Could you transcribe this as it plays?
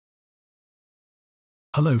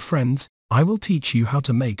Hello friends, I will teach you how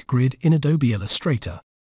to make grid in Adobe Illustrator.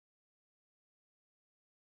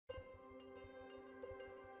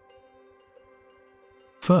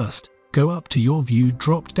 First, go up to your View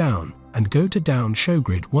drop-down and go to Down Show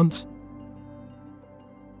Grid once.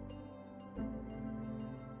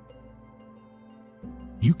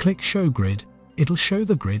 You click Show Grid, it'll show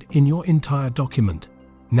the grid in your entire document.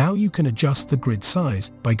 Now you can adjust the grid size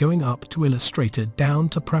by going up to Illustrator down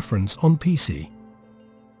to Preference on PC.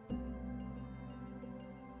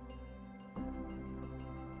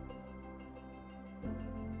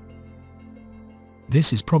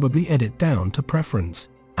 This is probably Edit down to Preference,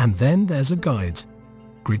 and then there's a Guides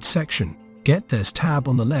Grid section. There's tab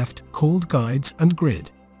on the left called Guides and Grid.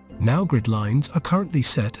 Now grid lines are currently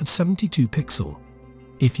set at 72 pixel.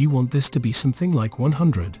 If you want this to be something like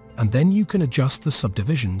 100, and then you can adjust the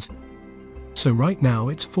subdivisions. So right now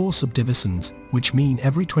it's 4 subdivisions, which mean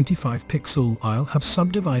every 25 pixel I'll have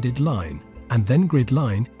subdivided line, and then grid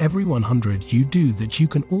line every 100 you do that. You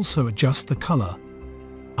can also adjust the color.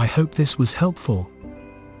 I hope this was helpful.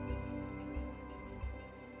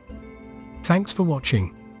 Thanks for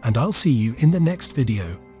watching, and I'll see you in the next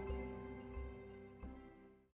video.